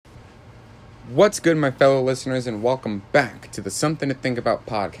What's good, my fellow listeners, and welcome back to the Something to Think About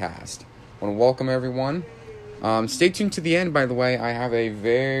podcast. I want to welcome everyone. Stay tuned to the end, by the way. I have a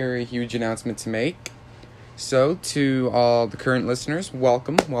very huge announcement to make. So, to all the current listeners,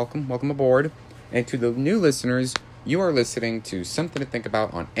 welcome aboard. And to the new listeners, you are listening to Something to Think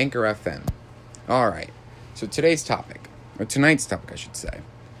About on Anchor FM. Alright, so tonight's topic, I should say.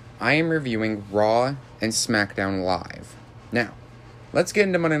 I am reviewing Raw and SmackDown Live. Now, let's get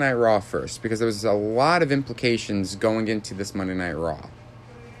into Monday Night Raw first, because there was a lot of implications going into this Monday Night Raw.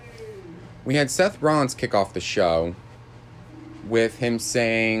 We had Seth Rollins kick off the show with him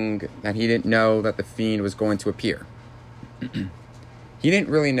saying that he didn't know that The Fiend was going to appear. He didn't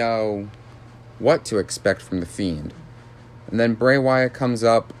really know what to expect from The Fiend. And then Bray Wyatt comes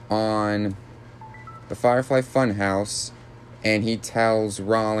up on the Firefly Funhouse, and he tells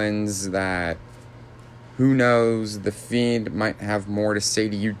Rollins that who knows, The Fiend might have more to say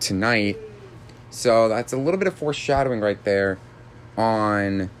to you tonight. So that's a little bit of foreshadowing right there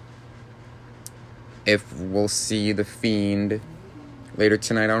on if we'll see The Fiend later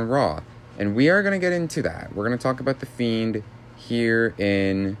tonight on Raw. And we are going to get into that. We're going to talk about The Fiend here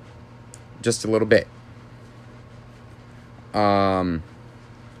in just a little bit. So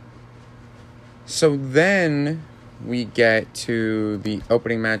then we get to the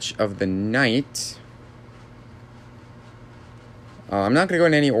opening match of the night. I'm not going to go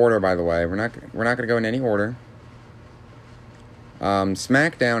in any order, by the way. We're not going to go in any order.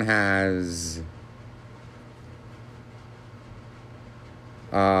 SmackDown has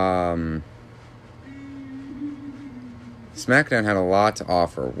SmackDown had a lot to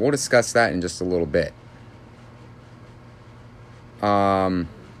offer. We'll discuss that in just a little bit. But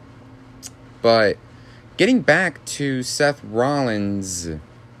getting back to Seth Rollins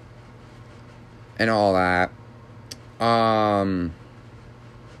and all that,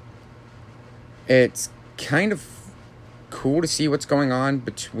 it's kind of cool to see what's going on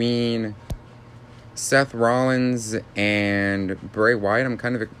between Seth Rollins and Bray Wyatt. I'm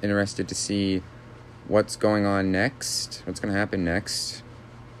kind of interested to see what's going on next, what's going to happen next.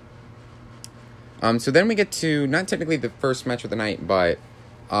 So then we get to, not technically the first match of the night, but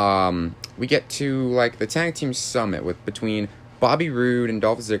we get to like the tag team summit between Bobby Roode and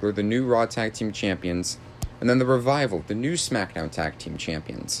Dolph Ziggler, the new Raw tag team champions, and then the Revival, the new SmackDown tag team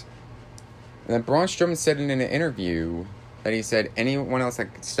champions. And then Braun Strowman said in an interview that he said anyone else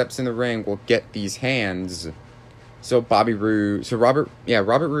that steps in the ring will get these hands. So Robert Roode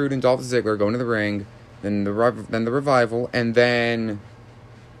and Dolph Ziggler go into the ring, then the Revival, and then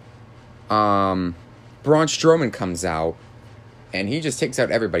Braun Strowman comes out, and he just takes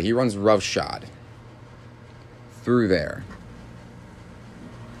out everybody. He runs roughshod through there,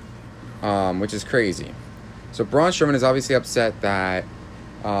 which is crazy. So Braun Strowman is obviously upset that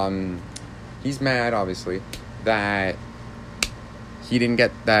he's mad, obviously, that he didn't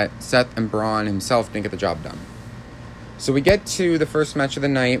get that Seth and Braun himself didn't get the job done. So we get to the first match of the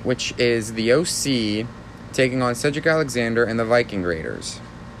night, which is the OC taking on Cedric Alexander and the Viking Raiders.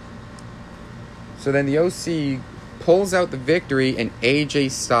 So then the OC pulls out the victory, and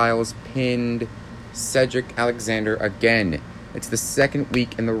AJ Styles pinned Cedric Alexander again. It's the second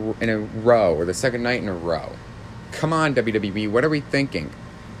week in a row, or the second night in a row. Come on, WWE, what are we thinking?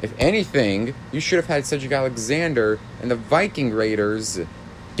 If anything, you should have had Cedric Alexander and the Viking Raiders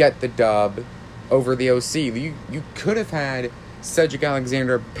get the dub over the OC. You could have had Cedric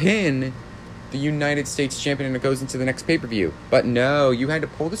Alexander pin the United States champion and it goes into the next pay-per-view. But no, you had to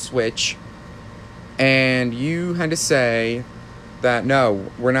pull the switch, and you had to say that, no,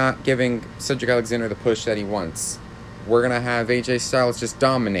 we're not giving Cedric Alexander the push that he wants. We're going to have AJ Styles just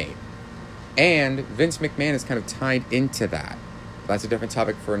dominate. And Vince McMahon is kind of tied into that. That's a different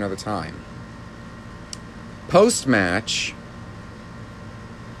topic for another time. Post-match,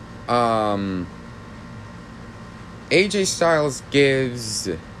 AJ Styles gives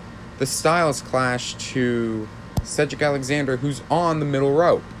the Styles Clash to Cedric Alexander, who's on the middle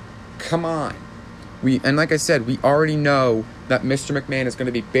rope. Come on. And like I said, we already know that Mr. McMahon is going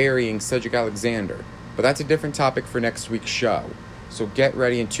to be burying Cedric Alexander. But that's a different topic for next week's show. So get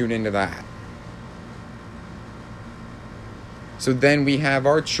ready and tune into that. So then we have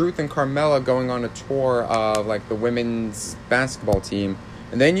R-Truth and Carmella going on a tour of like the women's basketball team.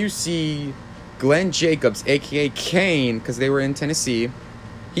 And then you see Glenn Jacobs, a.k.a. Kane, because they were in Tennessee.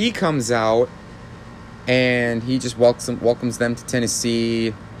 He comes out and he just welcomes them to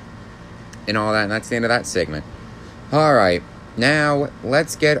Tennessee and all that. And that's the end of that segment. All right. Now,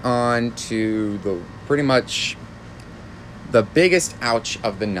 let's get on to pretty much the biggest ouch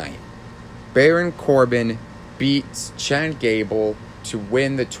of the night. Baron Corbin beats Chad Gable to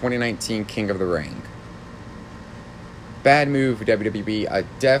win the 2019 King of the Ring. Bad move, WWE. A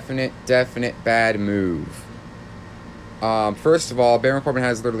definite bad move. First of all, Baron Corbin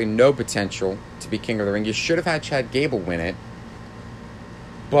has literally no potential to be King of the Ring. You should have had Chad Gable win it.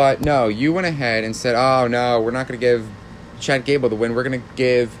 But no, you went ahead and said, oh no, we're not going to give Chad Gable the win. We're going to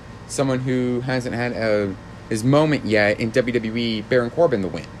give someone who hasn't had his moment yet in WWE, Baron Corbin, the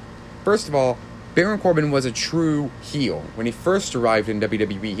win. First of all, Baron Corbin was a true heel. When he first arrived in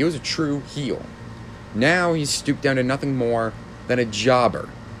WWE, he was a true heel. Now he's stooped down to nothing more than a jobber.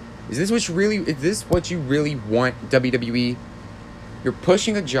 Is this what you really want, WWE? You're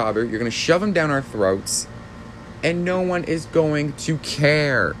pushing a jobber, you're going to shove him down our throats, and no one is going to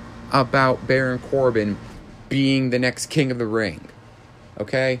care about Baron Corbin being the next King of the Ring.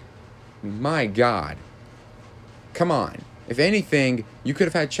 Okay? My God. Come on. If anything, you could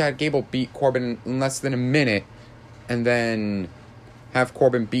have had Chad Gable beat Corbin in less than a minute, and then have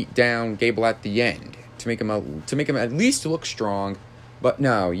Corbin beat down Gable at the end to make him at least look strong. But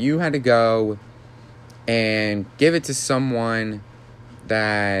no, you had to go and give it to someone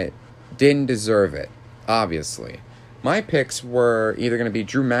that didn't deserve it. Obviously. My picks were either going to be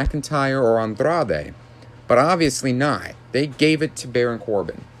Drew McIntyre or Andrade. But obviously not. They gave it to Baron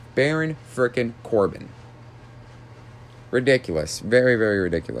Corbin. Baron frickin' Corbin. Ridiculous. Very, very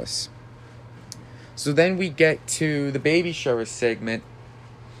ridiculous. So then we get to the Baby Shower segment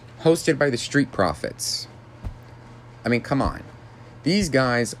hosted by the Street Profits. I mean, come on. These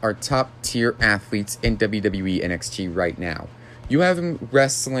guys are top tier athletes in WWE NXT right now. You have them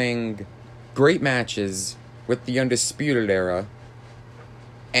wrestling great matches with the Undisputed Era,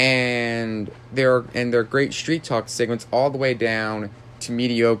 and their great street talk segments all the way down to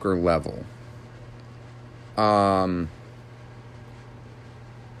mediocre level.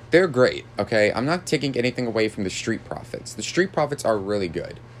 They're great, okay? I'm not taking anything away from the Street Profits. The Street Profits are really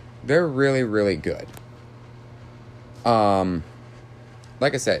good. They're really, really good.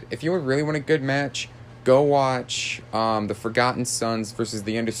 Like I said, if you really want a good match, go watch the Forgotten Sons versus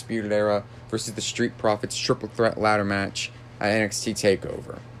the Undisputed Era versus the Street Profits triple threat ladder match at NXT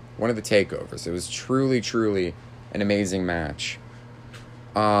TakeOver. One of the takeovers. It was truly, truly an amazing match.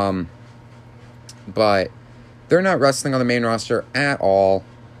 But they're not wrestling on the main roster at all.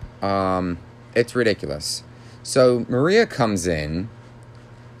 It's ridiculous. So Maria comes in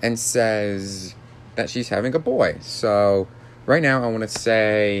and says that she's having a boy. So right now I want to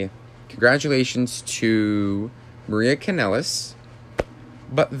say congratulations to Maria Kanellis.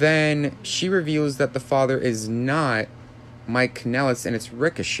 But then she reveals that the father is not Mike Kanellis and it's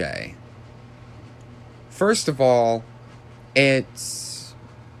Ricochet. First of all, it's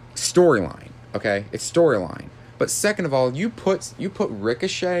storyline, okay? It's storyline. But second of all, you put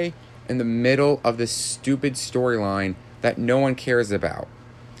Ricochet in the middle of this stupid storyline that no one cares about.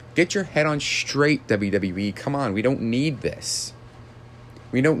 Get your head on straight, WWE. Come on, we don't need this.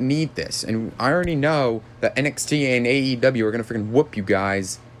 We don't need this. And I already know that NXT and AEW are going to freaking whoop you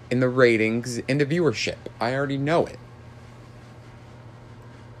guys in the ratings, in the viewership. I already know it.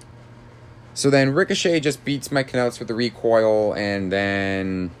 So then Ricochet just beats Mike Kanellis with the recoil, and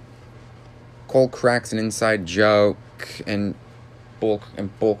then Cole cracks an inside joke and bull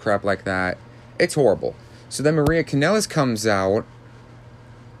crap like that. It's horrible. So then Maria Kanellis comes out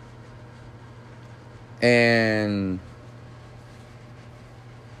and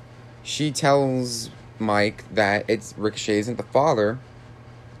she tells Mike that Ricochet isn't the father,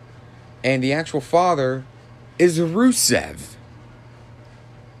 and the actual father is Rusev.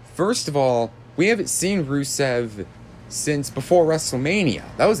 First of all, we haven't seen Rusev since before WrestleMania.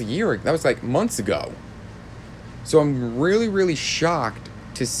 That was like months ago. So I'm really, really shocked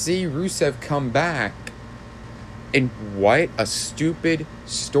to see Rusev come back in what a stupid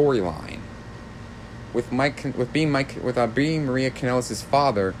storyline with being Maria Kanellis'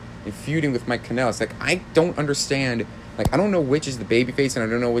 father and feuding with Mike Kanellis. Like, I don't understand. Like, I don't know which is the babyface, and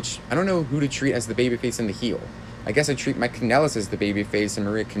I don't know who to treat as the babyface and the heel. I guess I treat Mike Kanellis as the babyface and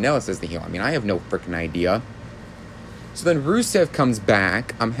Maria Kanellis as the heel. I mean, I have no freaking idea. So then Rusev comes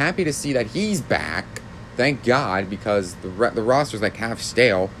back. I'm happy to see that he's back. Thank God, because the roster's like half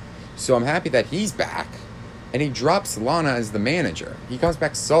stale. So I'm happy that he's back. And he drops Lana as the manager. He comes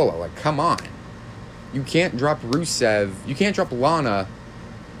back solo. Like, come on. You can't drop Rusev. You can't drop Lana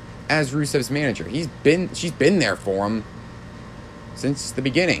as Rusev's manager. She's been there for him since the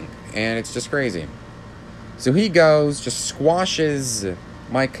beginning. And it's just crazy. So he goes, just squashes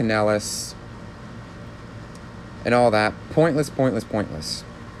Mike Kanellis and all that. Pointless.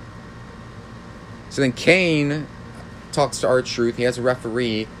 So then Kane talks to R-Truth. He has a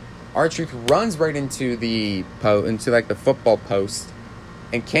referee. R-Truth runs right into the football post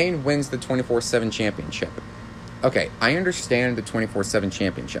and Kane wins the 24/7 championship. Okay, I understand the 24/7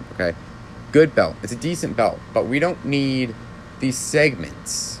 championship, okay? Good belt. It's a decent belt, but we don't need these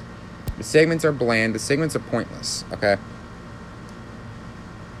segments. The segments are bland. The segments are pointless, okay?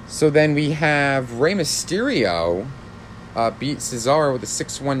 So then we have Rey Mysterio beat Cesaro with a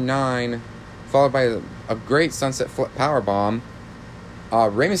 619, followed by a great sunset flip powerbomb.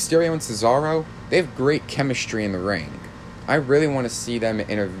 Rey Mysterio and Cesaro, they have great chemistry in the ring. I really want to see them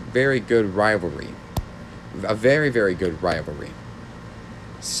in a very good rivalry. A very, very good rivalry.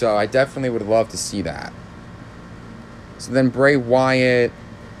 So I definitely would love to see that. So then Bray Wyatt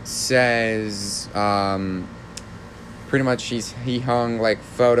says, pretty much he hung like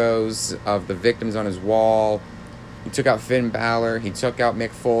photos of the victims on his wall. He took out Finn Balor. He took out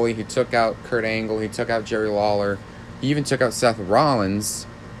Mick Foley. He took out Kurt Angle. He took out Jerry Lawler. He even took out Seth Rollins.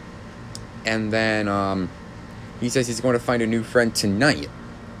 And then he says he's going to find a new friend tonight.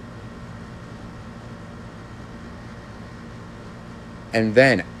 And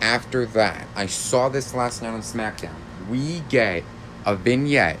then, after that, I saw this last night on SmackDown. We get a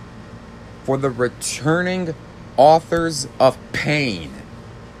vignette for the returning Authors of Pain.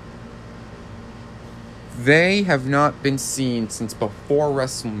 They have not been seen since before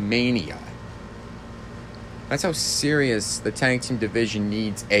WrestleMania. That's how serious the tag team division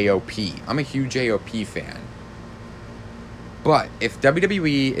needs AOP. I'm a huge AOP fan. But if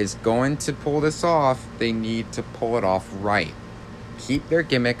WWE is going to pull this off, they need to pull it off right. Keep their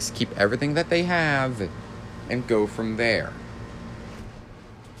gimmicks, keep everything that they have, and go from there.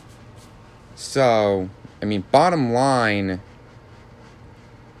 So, I mean, bottom line,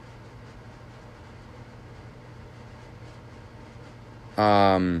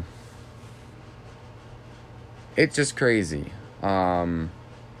 it's just crazy.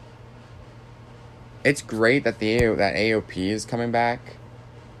 It's great that that AOP is coming back,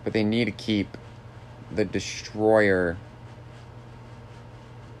 but they need to keep the Destroyer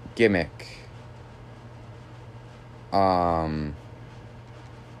gimmick and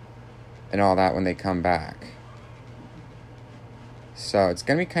all that when they come back. So it's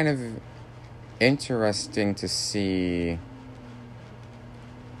gonna be kind of interesting to see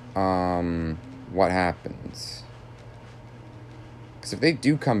what happens, because if they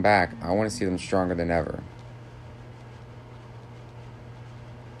do come back, I want to see them stronger than ever.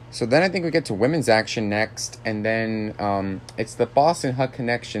 So then I think we get to women's action next, and then it's the Boston Hug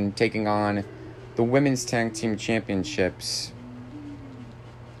Connection taking on the Women's Tag Team Championships.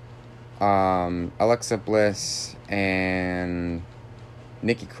 Alexa Bliss and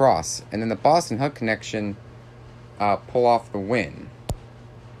Nikki Cross. And then the Boston Hug Connection pull off the win.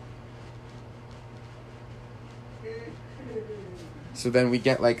 So then we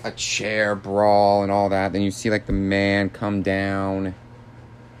get like a chair brawl and all that. Then you see like the man come down.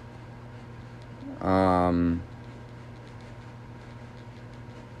 And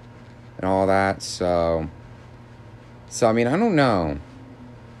all that, so I mean, I don't know.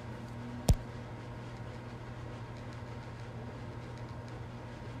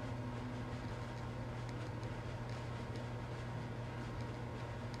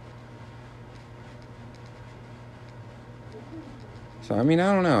 So, I mean,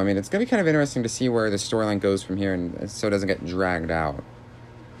 I don't know. I mean, it's going to be kind of interesting to see where the storyline goes from here, and so it doesn't get dragged out.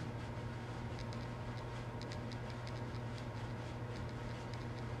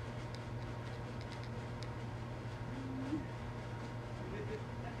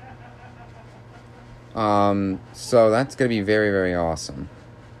 So that's going to be very, very awesome.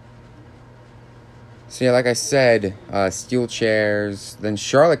 So yeah, like I said, steel chairs. Then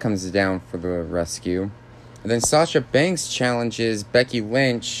Charlotte comes down for the rescue. And then Sasha Banks challenges Becky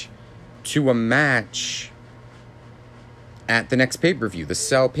Lynch to a match at the next pay-per-view, the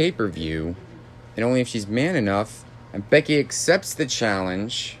Cell pay-per-view. And only if she's man enough. And Becky accepts the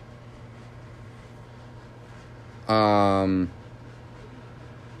challenge.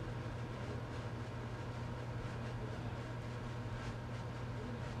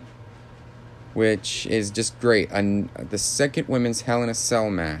 Which is just great. The second women's Hell in a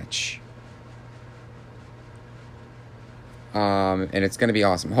Cell match. And it's going to be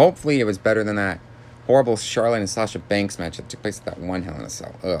awesome. Hopefully it was better than that horrible Charlotte and Sasha Banks match that took place at that one Hell in a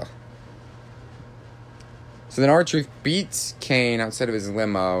Cell. Ugh. So then R-Truth beats Kane outside of his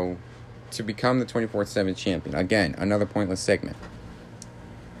limo to become the 24/7 champion. Again, another pointless segment.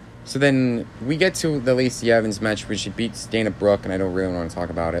 So then we get to the Lacey Evans match where she beats Dana Brooke, and I don't really want to talk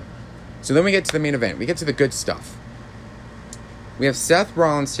about it. So then we get to the main event. We get to the good stuff. We have Seth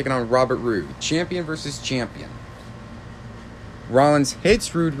Rollins taking on Robert Roode. Champion versus champion. Rollins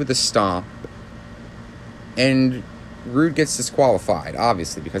hits Roode with a stomp. And Rude gets disqualified,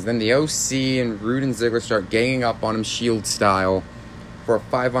 obviously, because then the OC and Rude and Ziggler start ganging up on him Shield style for a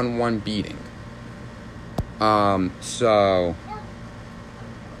 5-on-1 beating. So...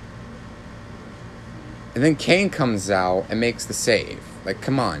 And then Kane comes out and makes the save. Like,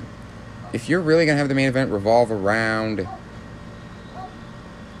 come on. If you're really going to have the main event revolve around...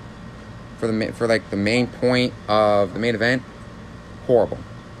 For the main point of the main event, horrible.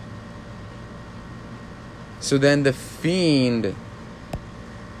 So then the Fiend...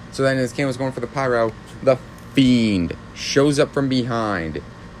 So then as Kane was going for the pyro, the Fiend shows up from behind.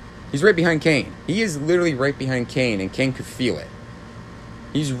 He's right behind Kane. He is literally right behind Kane, and Kane could feel it.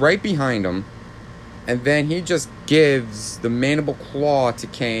 He's right behind him. And then he just gives the mandible claw to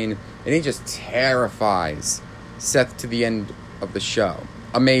Kane, and he just terrifies Seth to the end of the show.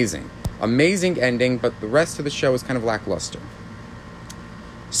 Amazing. Amazing ending, but the rest of the show is kind of lackluster.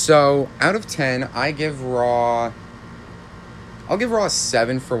 So, out of 10, I'll give Raw a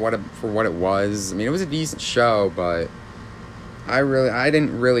 7 for what it was. I mean, it was a decent show, but I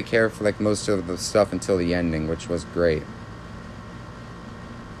didn't really care for like most of the stuff until the ending, which was great.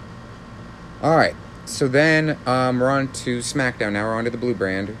 Alright. So then, we're on to SmackDown now. We're on to the Blue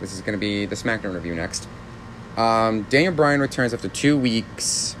Brand. This is going to be the SmackDown review next. Daniel Bryan returns after 2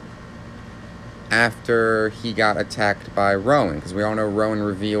 weeks after he got attacked by Rowan. Because we all know Rowan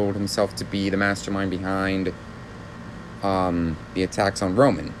revealed himself to be the mastermind behind the attacks on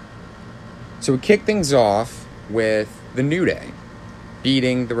Roman. So we kick things off with the New Day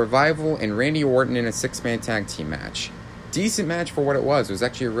beating the Revival and Randy Orton in a 6-man tag team match. Decent match for what it was. It was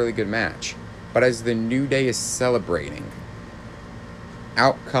actually a really good match. But as the New Day is celebrating,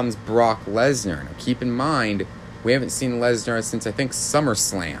 out comes Brock Lesnar. Now keep in mind, we haven't seen Lesnar since I think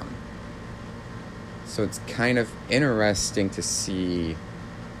SummerSlam. So it's kind of interesting to see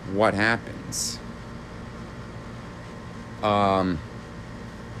what happens. So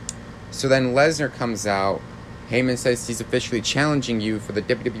then Lesnar comes out. Heyman says he's officially challenging you for the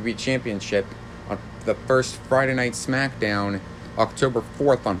WWE Championship on the first Friday Night SmackDown, October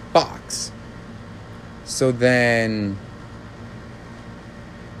 4th on Fox. So then,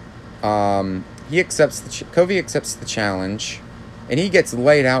 Kofi accepts the challenge, and he gets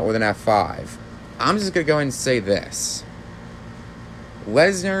laid out with an F5. I'm just going to go ahead and say this.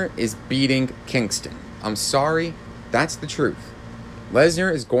 Lesnar is beating Kingston. I'm sorry, that's the truth.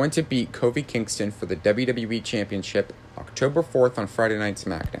 Lesnar is going to beat Kofi Kingston for the WWE Championship October 4th on Friday Night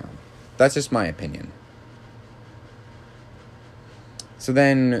SmackDown. That's just my opinion. So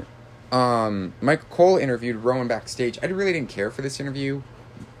then... Michael Cole interviewed Rowan backstage. I really didn't care for this interview,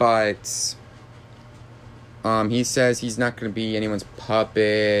 but he says he's not going to be anyone's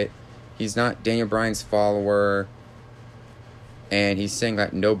puppet. He's not Daniel Bryan's follower. And he's saying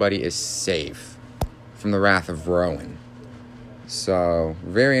that nobody is safe from the wrath of Rowan. So,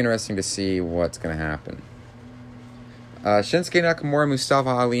 very interesting to see what's going to happen. Shinsuke Nakamura, Mustafa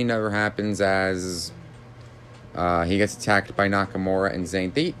Ali never happens as... he gets attacked by Nakamura and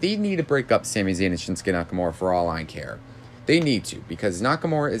Zayn. They need to break up Sami Zayn and Shinsuke Nakamura for all I care. They need to, because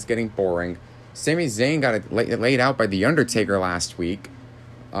Nakamura is getting boring. Sami Zayn got laid out by The Undertaker last week.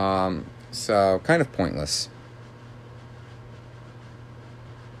 So, kind of pointless.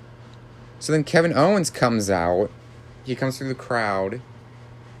 So then Kevin Owens comes out. He comes through the crowd.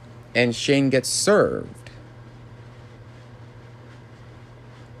 And Shane gets served.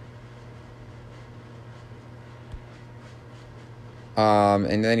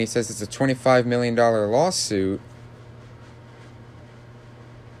 And then he says it's a $25 million lawsuit.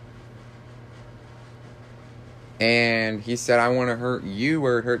 And he said, I want to hurt you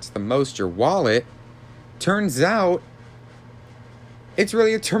where it hurts the most, your wallet. Turns out, it's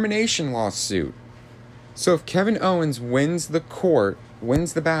really a termination lawsuit. So if Kevin Owens wins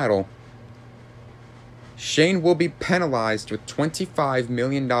the battle, Shane will be penalized with $25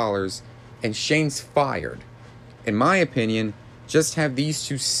 million and Shane's fired. In my opinion, just have these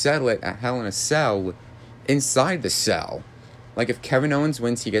two settle it at Hell in a Cell inside the cell. Like if Kevin Owens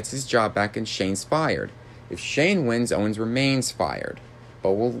wins, he gets his job back and Shane's fired. If Shane wins, Owens remains fired.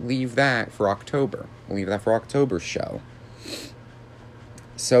 But we'll leave that for October. We'll leave that for October's show.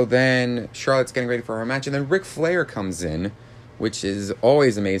 So then Charlotte's getting ready for her match. And then Ric Flair comes in, which is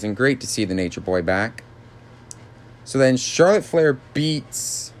always amazing. Great to see the Nature Boy back. So then Charlotte Flair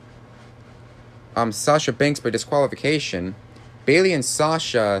beats Sasha Banks by disqualification. Bayley and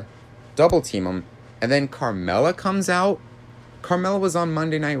Sasha double team them. And then Carmella comes out. Carmella was on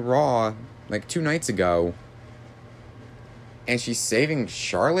Monday Night Raw like 2 nights ago. And she's saving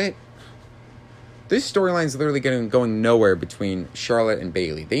Charlotte? This storyline is literally going nowhere between Charlotte and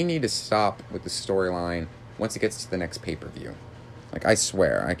Bayley. They need to stop with the storyline once it gets to the next pay-per-view. Like, I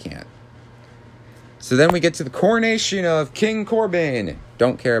swear, I can't. So then we get to the coronation of King Corbin.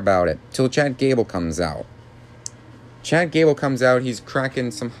 Don't care about it. Till Chad Gable comes out. Chad Gable comes out. He's cracking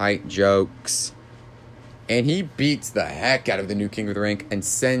some height jokes. And he beats the heck out of the new King of the Ring and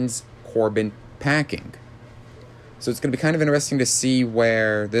sends Corbin packing. So it's going to be kind of interesting to see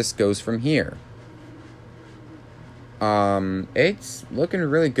where this goes from here. It's looking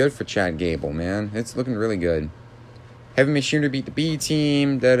really good for Chad Gable, man. It's looking really good. Heavy Machinery beat the B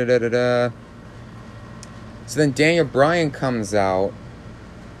team. Da-da-da-da-da. So then Daniel Bryan comes out.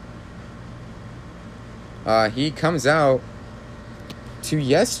 He comes out to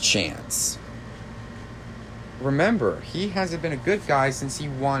Yes chants. Remember, he hasn't been a good guy since he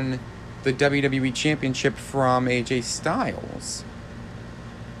won the WWE Championship from AJ Styles.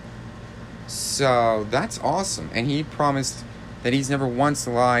 So that's awesome. And he promised that he's never once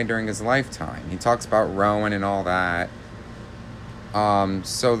lied during his lifetime. He talks about Rowan and all that.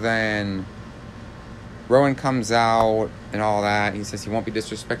 So then Rowan comes out and all that. He says he won't be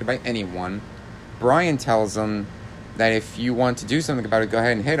disrespected by anyone. Bryan tells him that if you want to do something about it, go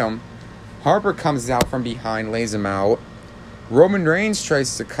ahead and hit him. Harper comes out from behind, lays him out. Roman Reigns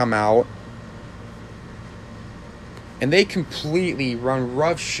tries to come out. And they completely run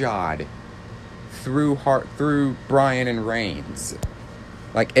roughshod through Bryan and Reigns.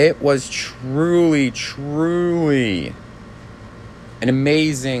 Like, it was truly an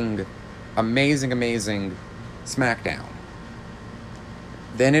amazing SmackDown.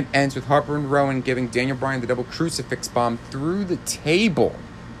 Then it ends with Harper and Rowan giving Daniel Bryan the double crucifix bomb through the table.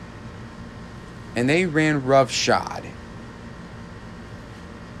 And they ran roughshod.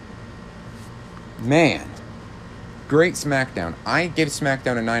 Man, great SmackDown. I give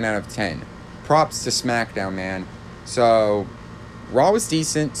SmackDown a 9 out of 10. Props to SmackDown, man. So, Raw was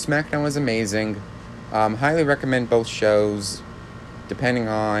decent. SmackDown was amazing. Highly recommend both shows, depending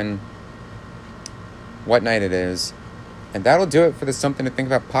on what night it is. And that'll do it for the Something to Think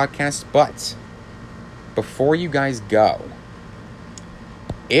About podcast. But before you guys go,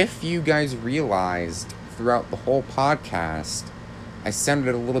 if you guys realized throughout the whole podcast, I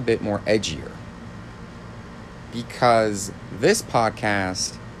sounded a little bit more edgier. Because this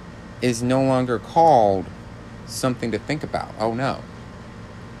podcast is no longer called Something to Think About. Oh no.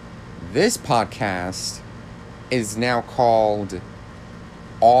 This podcast is now called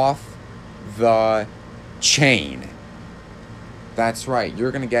Off the Chain. That's right.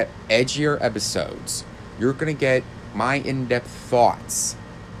 You're going to get edgier episodes. You're going to get my in-depth thoughts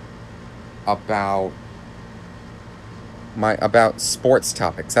about sports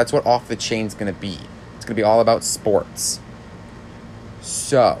topics. That's what Off the Chain's going to be. It's going to be all about sports.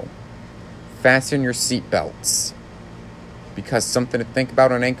 So, fasten your seatbelts. Because Something to Think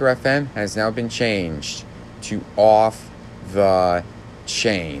About on Anchor FM has now been changed to Off the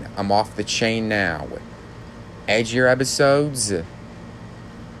Chain. I'm off the chain now. Edgier episodes and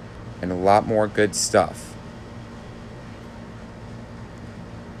a lot more good stuff.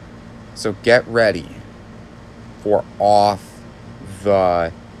 So get ready for Off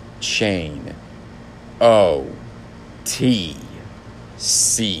the Chain. OTC.